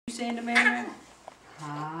saying to Mary?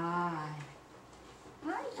 Hi.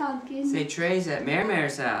 Hi, Pumpkin. Say Trey's at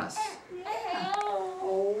Mary's house. Yeah.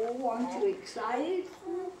 Oh, aren't you excited?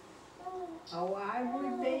 Oh, I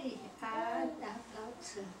would be. I thought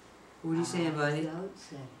so. What are you saying, buddy? I thought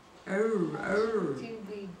so. Oh. To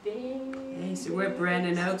be very. Hey, so we're at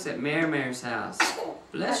Brandon Oaks at Mary's house.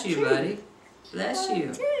 Bless you, buddy. Bless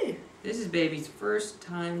you. This is baby's first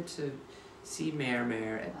time to see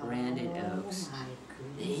Mary at Brandon Oaks. Oh, my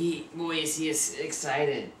goodness. Boy, is he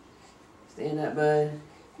excited. Stand up, bud.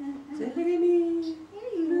 Say, look at me.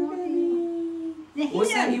 Look at me.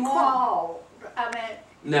 What's that you want?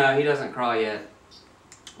 No, he doesn't crawl yet.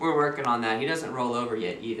 We're working on that. He doesn't roll over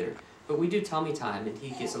yet either. But we do tummy time, and he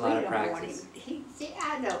gets a lot of practice.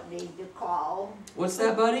 I don't need to crawl. What's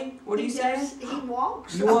that, buddy? What are you saying? He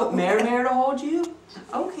walks. You want Mary to hold you?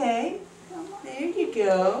 Okay. There you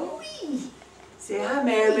go. Say hi,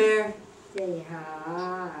 Mary. Say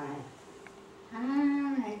hi.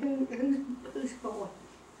 Hi. Who's boy?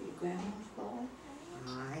 Your grandma's boy?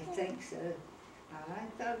 I think so.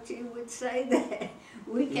 I thought you would say that.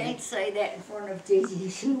 We can't say that in front of Gigi.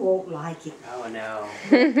 She won't like it. Oh, no.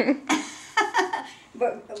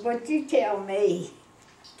 But you tell me.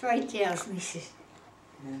 Trey tells me, she says,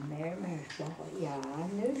 Mary's boy. Yeah, I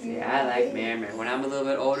knew you. Yeah, I like Mary. When I'm a little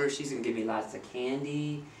bit older, she's going to give me lots of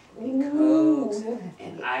candy and Cokes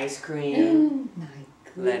and ice cream.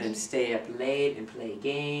 Let him stay up late and play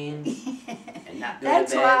games. And not go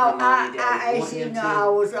That's to bed why when Mommy and Daddy want as you him know, to. I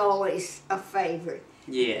was always a favorite.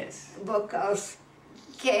 Yes. Because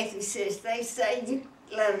Kathy says they say you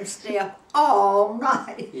let them stay up all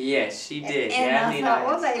night. Yes, she did. And Dabney I thought,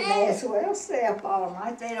 well, nights. they may as well stay up all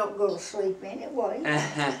night. They don't go to sleep anyway.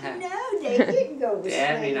 No, they didn't go to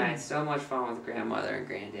Dabney sleep. nights, so much fun with grandmother and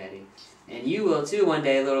granddaddy. And you will too one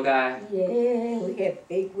day, little guy. Yeah,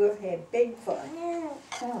 we'll have big fun.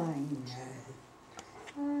 I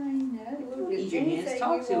know. We'll do Eat your hands, anything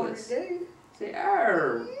talk you to want us. do. Say,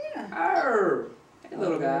 arr, Yeah. arr. Hey,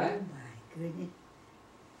 little guy. Oh my goodness.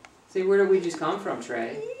 See, where did we just come from,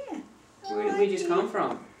 Trey? Yeah. Where did we just come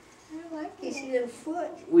from? I like his little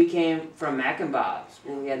foot. We came from Mac and Bob's,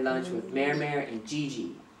 where we had lunch with Mary and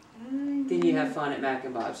Gigi. Then you have fun at Mac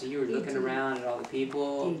and Bob's. So you were looking around at all the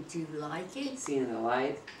people. Did you like it? Seeing the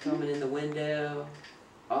light coming in the window.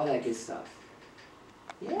 All that good stuff.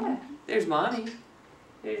 Yeah. There's Mommy.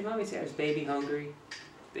 There's Mommy. Sarah's baby hungry.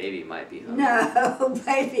 Baby might be hungry. No,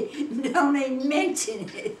 baby, don't even mention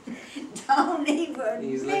it. Don't even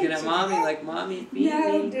He's mention looking at Mommy like, Mommy, feed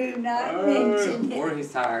No, me. do not mention it. Or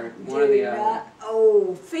he's tired. One or the other.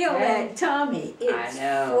 Oh, feel Hey. that tummy. It's I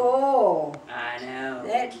know. full. I know.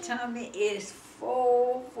 That tummy is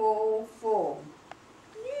full, full, full.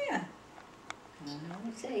 Yeah. I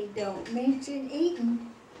would say don't mention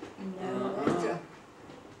eating. No, that's a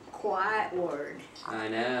quiet word. I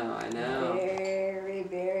know, I know. Very,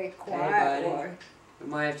 very Hey, quiet buddy. word. We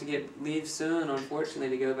might have to leave soon,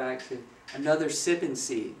 unfortunately, to go back to another sip and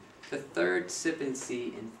see. The third sip and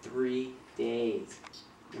see in 3 days.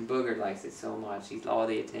 And Booger likes it so much. He's all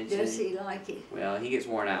the attention. Does he like it? Well, he gets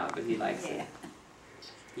worn out, but he likes it.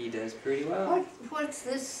 He does pretty well. What's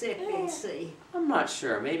this sip and see? I'm not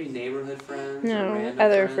sure. Maybe neighborhood friends or No, random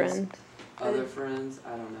other friends. friends. Other friends?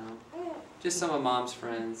 I don't know. Just some of Mom's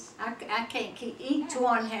friends. I can't keep. Each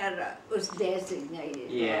one was designated.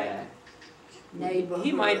 Yeah. Like neighborhood.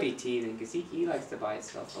 He might be teething because he likes to bite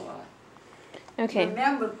stuff a lot. Okay.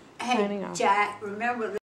 Remember, hey, Signing off. Jack. Remember.